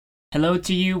Hello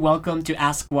to you. Welcome to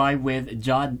Ask Why with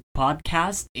Jod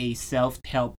podcast, a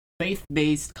self-help,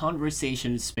 faith-based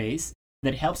conversation space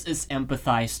that helps us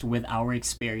empathize with our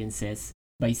experiences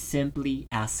by simply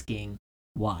asking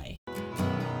why.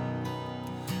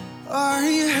 Are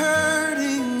you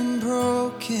hurting and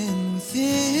broken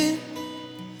within?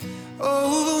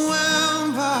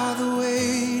 Overwhelmed by the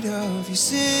weight of your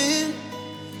sin?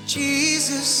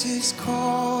 Jesus is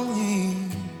calling.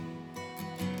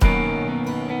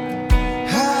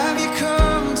 Have you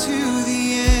come to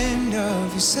the end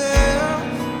of yourself?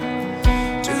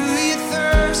 Do you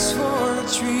thirst for a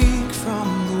drink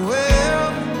from the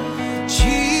well?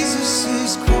 Jesus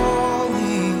is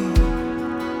calling.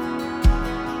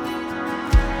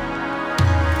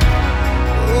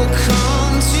 Oh,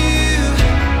 come to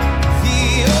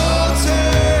the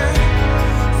altar.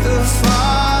 The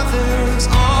Father's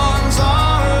arms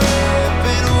are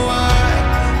open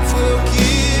wide.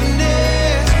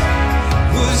 Forgiveness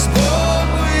was bought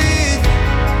with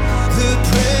the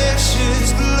precious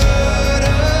blood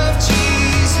of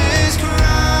Jesus Christ.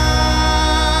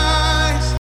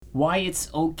 Why it's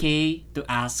okay to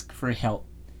ask for help.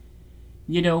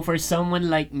 For someone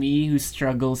like me who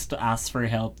struggles to ask for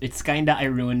help, it's kinda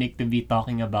ironic to be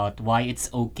talking about why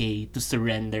it's okay to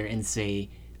surrender and say,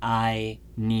 I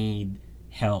need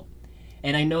help.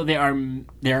 And I know there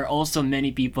are also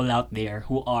many people out there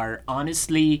who are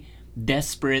honestly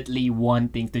desperately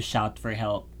wanting to shout for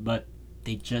help, but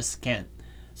they just can't.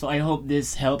 So I hope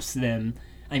this helps them,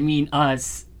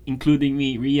 us, including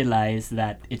me, realize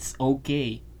that it's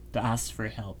okay to ask for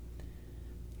help.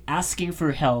 Asking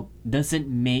for help doesn't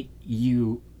make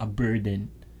you a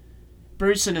burden.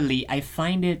 Personally, I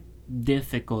find it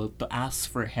difficult to ask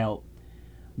for help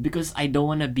because I don't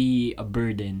want to be a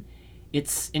burden.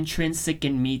 It's intrinsic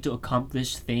in me to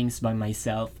accomplish things by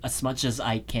myself as much as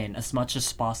I can, as much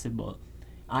as possible.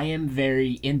 I am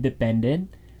very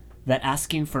independent, that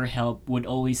asking for help would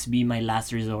always be my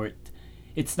last resort.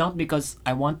 It's not because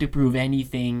I want to prove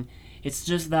anything, it's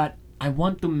just that I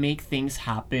want to make things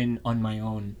happen on my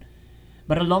own.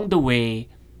 But along the way,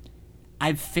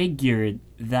 I've figured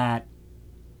that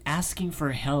asking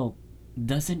for help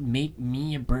doesn't make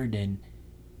me a burden.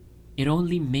 It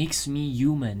only makes me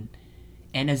human.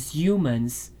 And as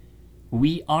humans,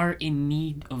 we are in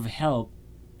need of help.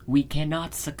 We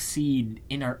cannot succeed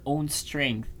in our own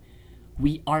strength.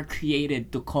 We are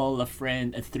created to call a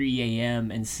friend at 3 a.m.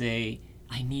 and say,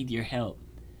 I need your help.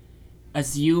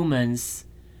 As humans,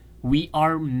 we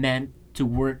are meant to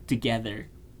work together,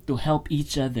 to help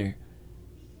each other,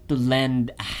 to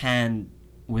lend a hand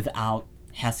without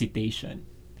hesitation.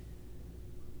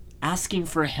 Asking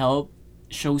for help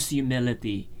shows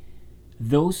humility.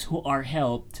 Those who are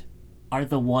helped are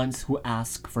the ones who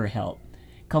ask for help.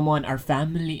 Come on, our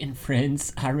family and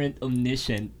friends aren't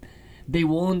omniscient. They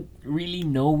won't really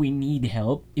know we need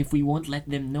help if we won't let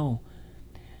them know.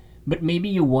 But maybe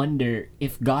you wonder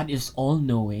if God is all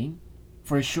knowing.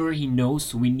 For sure, He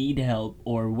knows we need help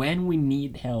or when we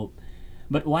need help.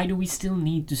 But why do we still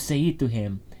need to say it to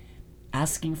Him?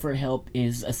 Asking for help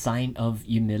is a sign of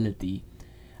humility.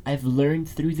 I've learned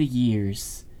through the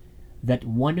years that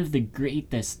one of the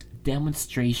greatest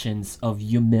demonstrations of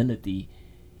humility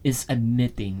is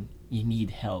admitting you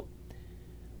need help.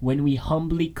 When we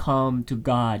humbly come to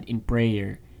God in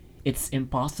prayer, it's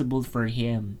impossible for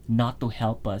Him not to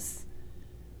help us.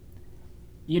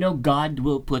 God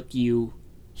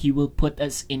He will put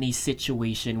us in a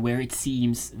situation where it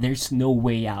seems there's no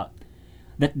way out,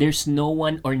 that there's no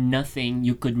one or nothing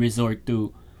you could resort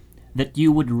to, that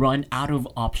you would run out of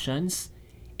options,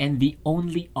 and the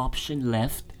only option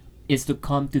left is to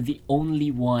come to the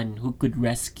only one who could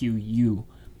rescue you.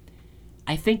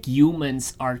 I think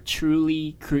humans are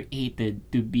truly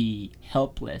created to be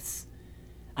helpless.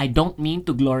 I don't mean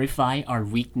to glorify our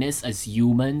weakness as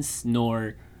humans,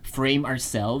 nor frame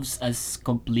ourselves as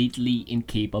completely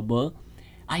incapable.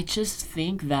 I just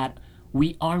think that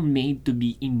we are made to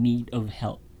be in need of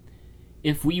help.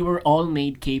 If we were all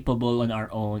made capable on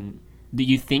our own, do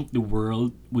you think the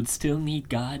world would still need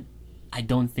God? I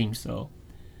don't think so.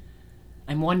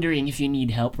 I'm wondering if you need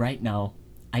help right now.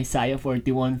 Isaiah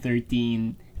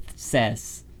 41:13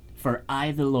 says, For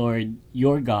I, the Lord,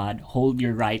 your God, hold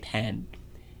your right hand.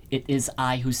 It is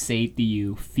I who say to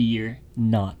you, fear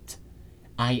not.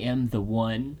 I am the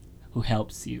one who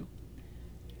helps you.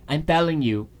 I'm telling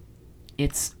you,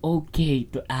 it's okay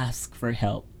to ask for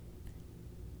help.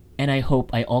 And I hope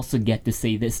I also get to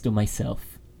say this to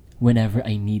myself whenever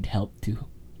I need help too.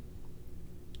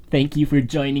 Thank you for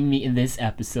joining me in this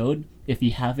episode. If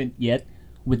you haven't yet,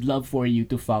 would love for you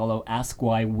to follow Ask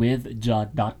Why with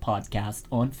Jod Podcast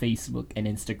on Facebook and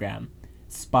Instagram.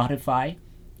 Spotify,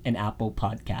 and Apple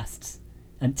Podcasts.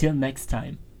 Until next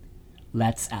time,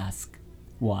 let's ask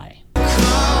why.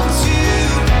 Come